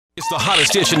It's the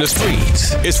hottest dish in the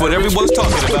streets. It's what everyone's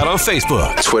talking about on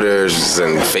Facebook. Twitters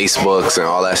and Facebooks and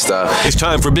all that stuff. It's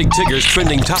time for Big Tigger's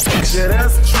Trending Topics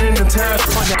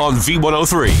on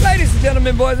V103. Ladies and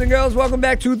gentlemen, boys and girls, welcome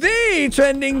back to the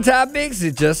Trending Topics.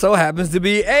 It just so happens to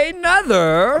be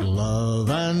another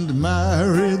Love and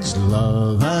marriage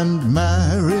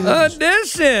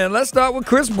edition. Let's start with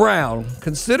Chris Brown,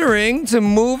 considering to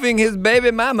moving his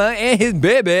baby mama and his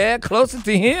baby closer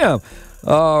to him.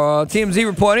 TMZ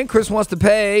reporting Chris wants to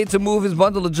pay to move his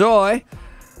bundle of joy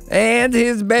and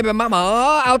his baby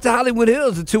mama out to Hollywood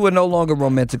Hills. The two are no longer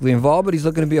romantically involved, but he's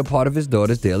looking to be a part of his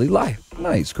daughter's daily life.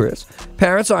 Nice, Chris.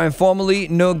 Parents are informally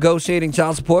negotiating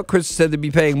child support. Chris is said to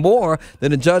be paying more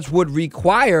than a judge would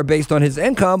require based on his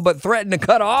income, but threatened to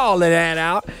cut all of that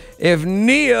out if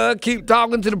Nia keep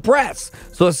talking to the press.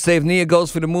 Sources say if Nia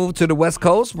goes for the move to the West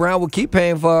Coast, Brown will keep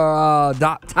paying for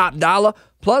top dollar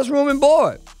plus room and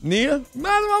board. Nia,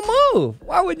 might as well move.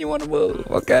 Why wouldn't you want to move?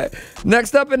 Okay.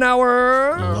 Next up in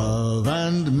our Love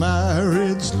and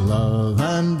marriage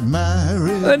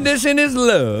edition is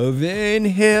Love and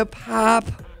Hip Hop.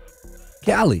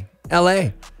 Cali, LA.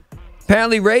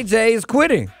 Apparently Ray J is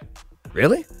quitting.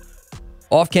 Really?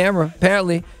 Off camera,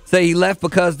 apparently. Say he left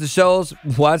because the shows,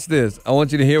 watch this. I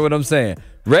want you to hear what I'm saying.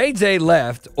 Ray J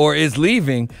left or is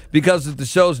leaving because of the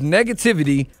show's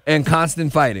negativity and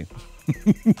constant fighting.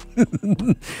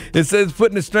 It says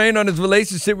putting a strain on his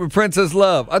relationship with Princess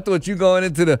Love. I thought you going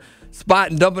into the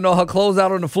spot and dumping all her clothes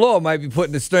out on the floor might be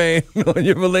putting a strain on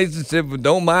your relationship, but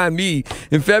don't mind me.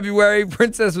 In February,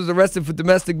 Princess was arrested for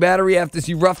domestic battery after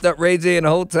she roughed up Ray J in a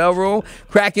hotel room,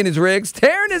 cracking his ribs,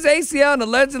 tearing his ACL, and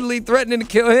allegedly threatening to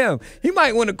kill him. He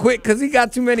might want to quit because he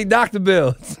got too many doctor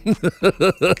bills.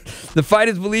 The fight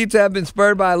is believed to have been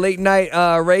spurred by a late night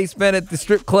Ray spent at the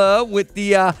strip club with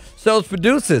the show's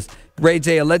producers. Ray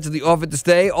J allegedly offered to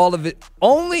stay, all of it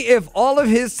only if all of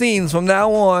his scenes from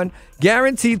now on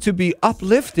guaranteed to be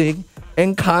uplifting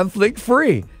and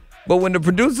conflict-free. But when the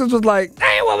producers was like,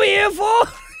 "That ain't what we here for,"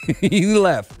 he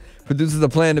left. Producers are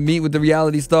planning to meet with the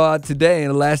reality star today in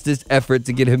a last-ditch effort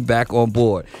to get him back on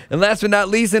board. And last but not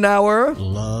least in our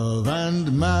Love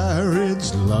and marriage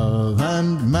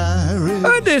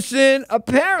edition,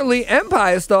 apparently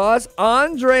Empire stars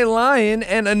Andre Lyon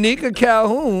and Anika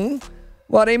Calhoun,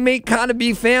 while they may kind of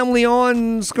be family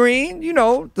on screen, you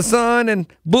know, the son and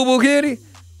Boo Boo Kitty,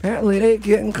 apparently they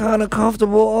getting kind of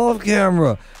comfortable off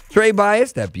camera. Trey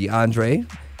Bias, that be Andre,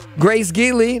 Grace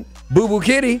Geely, Boo Boo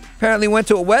Kitty, apparently went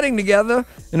to a wedding together,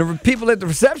 and the people at the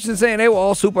reception saying they were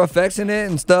all super affectionate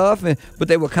and stuff, but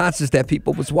they were conscious that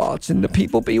people was watching. The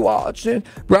people be watching.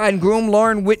 Bride and groom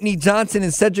Lauren Whitney Johnson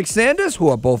and Cedric Sanders, who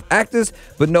are both actors,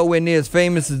 but nowhere near as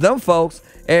famous as them folks.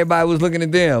 Everybody was looking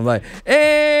at them like,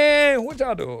 hey, what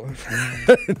y'all doing?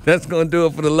 That's going to do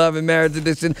it for the Love and Marriage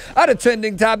edition of the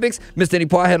Trending Topics. Missed any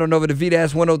part, head on over to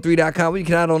V-103.com where you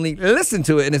can not only listen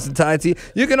to it in its entirety,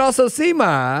 you can also see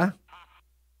my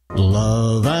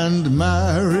Love and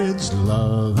marriage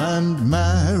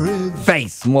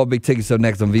face. More Big Ticket Show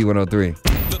next on V103.